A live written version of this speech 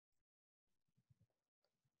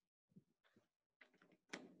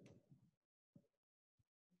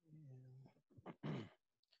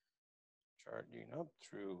charging up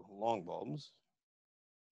through long bulbs.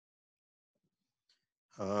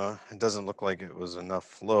 It doesn't look like it was enough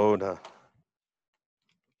flow to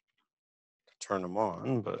turn them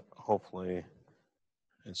on, but hopefully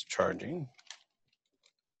it's charging.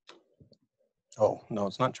 Oh, no,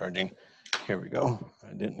 it's not charging. Here we go.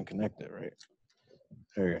 I didn't connect it right.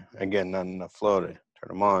 There, again, not enough flow to turn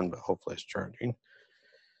them on, but hopefully it's charging.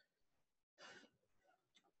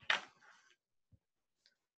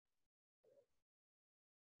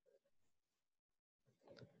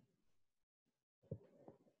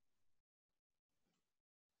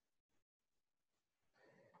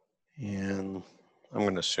 And I'm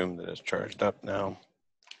going to assume that it's charged up now.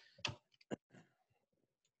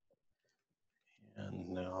 And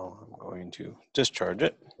now I'm going to discharge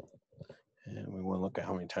it. And we want to look at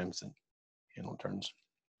how many times the handle turns.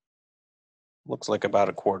 Looks like about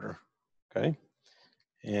a quarter, okay?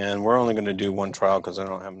 And we're only going to do one trial because I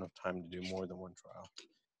don't have enough time to do more than one trial.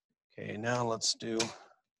 Okay, now let's do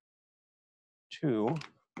 2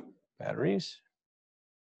 batteries.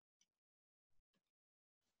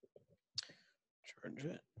 Charge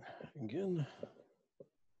it again.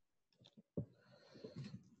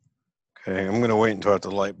 Okay, I'm going to wait until after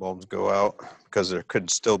the light bulbs go out because there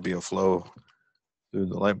could still be a flow through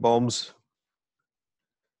the light bulbs.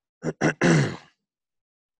 All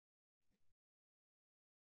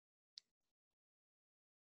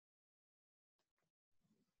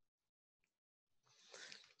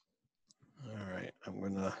right, I'm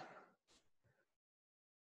going to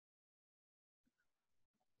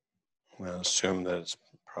assume that it's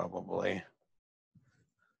probably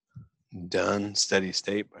done, steady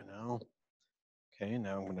state by now. Okay,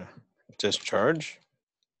 now I'm going to discharge.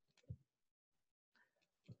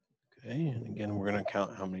 Okay, and again, we're going to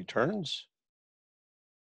count how many turns.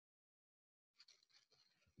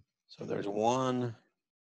 So there's 1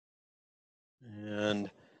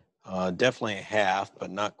 and definitely a half,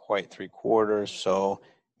 but not quite 3/4. So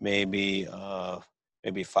maybe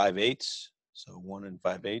 5/8. So 1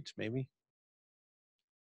 5/8 maybe.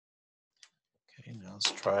 Okay, now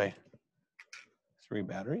let's try 3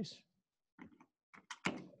 batteries.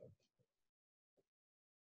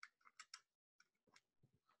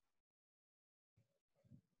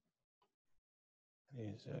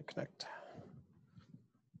 These connect.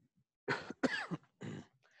 The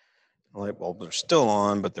light bulbs are still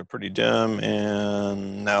on, but they're pretty dim,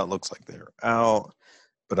 and now it looks like they're out.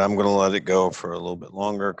 But I'm going to let it go for a little bit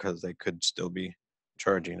longer because they could still be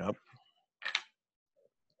charging up.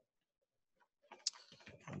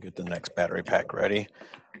 I'll get the next battery pack ready.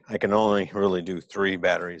 I can only really do 3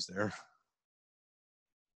 batteries there.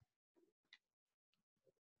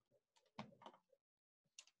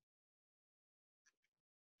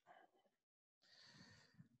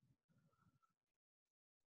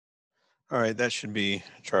 All right, that should be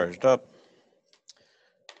charged up.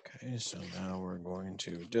 Okay, so now we're going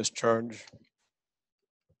to discharge.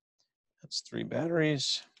 That's 3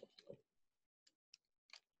 batteries.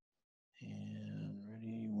 And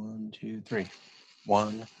ready, 1, 2, 3.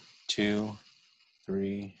 1, 2,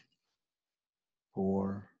 3,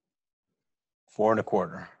 4, 4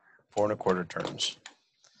 1/4. 4 1/4 turns.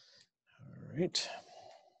 All right.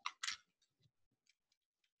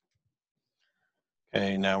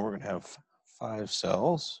 Okay, now we're going to have 5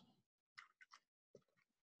 cells.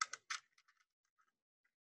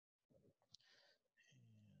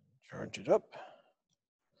 Charge it up.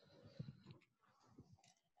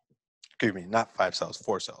 Excuse me, not 5 cells,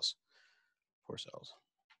 4 cells. 4 cells.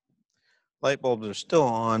 Light bulbs are still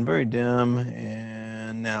on, very dim,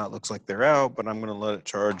 and now it looks like they're out, but I'm going to let it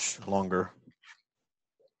charge longer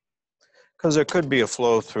because there could be a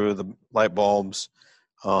flow through the light bulbs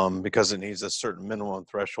because it needs a certain minimum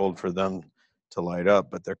threshold for them to light up,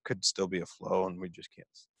 but there could still be a flow and we just can't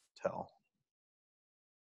tell.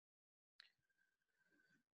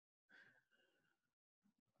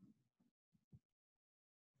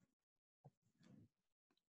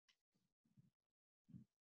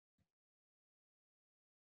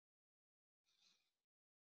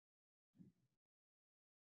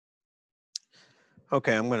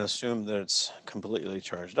 Okay, I'm going to assume that it's completely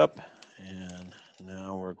charged up, and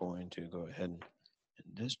now we're going to go ahead and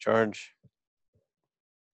discharge.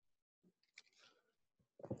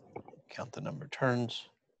 Count the number of turns.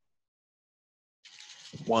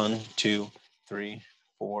 1, 2, 3,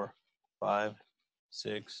 4, 5,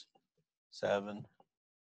 6, 7.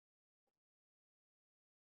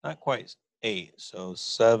 Not quite 8, so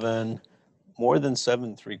 7, more than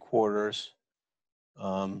 7 3/4.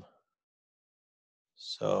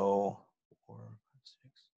 So 4, 5,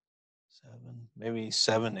 6, 7, maybe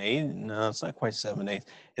 7/8. No, it's not quite 7/8.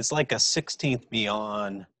 It's like a 16th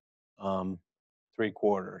beyond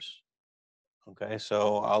 3/4. Okay,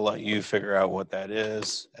 so I'll let you figure out what that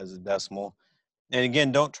is as a decimal. And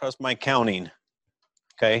again, don't trust my counting.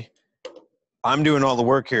 Okay, I'm doing all the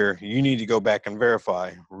work here. You need to go back and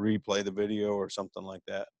verify, replay the video or something like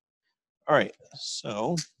that. All right,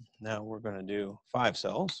 so now we're going to do 5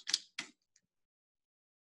 cells.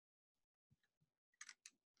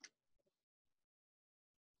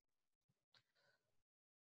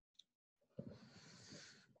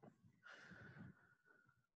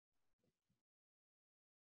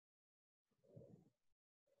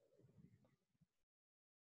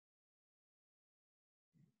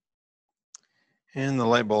 And the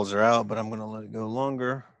light bulbs are out, but I'm going to let it go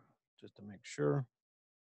longer just to make sure.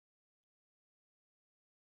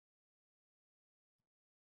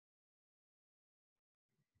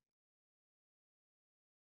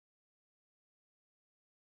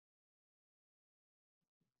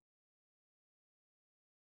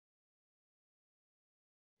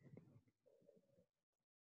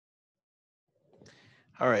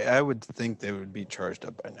 All right, I would think they would be charged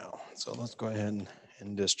up by now. So let's go ahead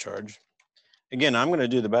and discharge. Again, I'm going to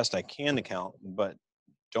do the best I can to count, but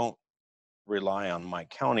don't rely on my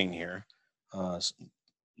counting here.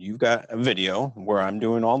 You've got a video where I'm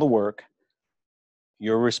doing all the work.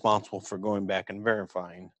 You're responsible for going back and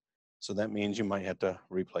verifying. So that means you might have to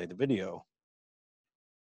replay the video.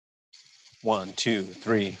 1, 2,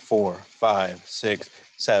 3, 4, 5, 6,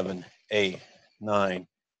 7, 8, 9,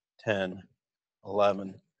 10,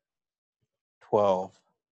 11, 12.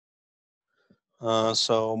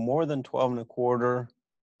 So more than 12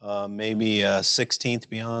 1/4, maybe a 16th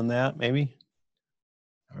beyond that, maybe.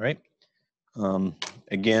 All right.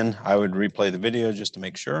 Again, I would replay the video just to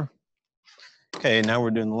make sure. Okay, now we're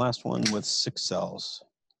doing the last one with 6 cells.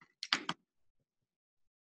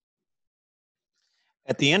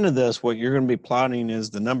 At the end of this, what you're going to be plotting is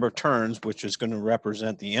the number of turns, which is going to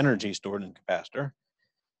represent the energy stored in the capacitor,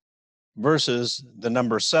 versus the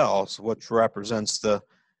number of cells, which represents the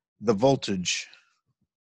voltage.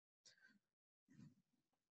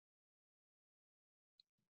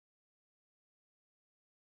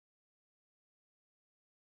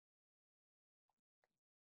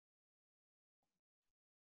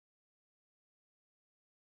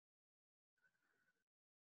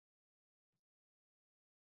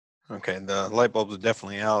 Okay, the light bulbs are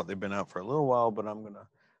definitely out. They've been out for a little while, but I'm going to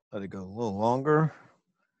let it go a little longer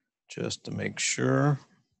just to make sure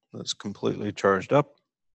that's completely charged up.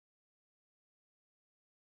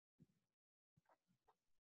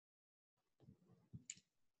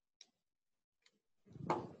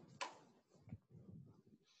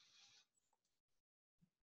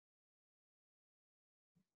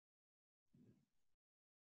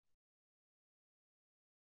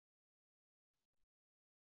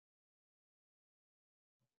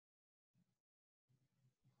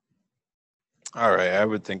 All right, I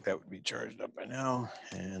would think that would be charged up by now.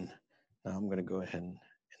 And now I'm going to go ahead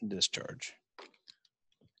and discharge.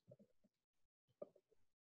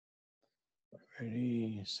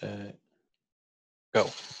 Ready, set, go.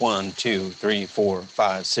 1, 2, 3, 4,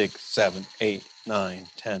 5, 6, 7, 8, 9,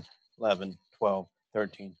 10, 11, 12,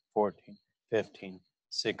 13, 14, 15,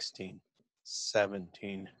 16,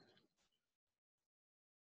 17,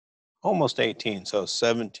 almost 18. So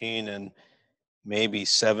 17 and maybe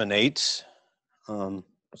 7/8.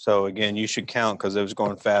 So again, you should count because it was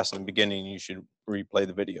going fast in the beginning. You should replay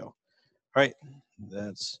the video. All right,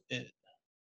 that's it.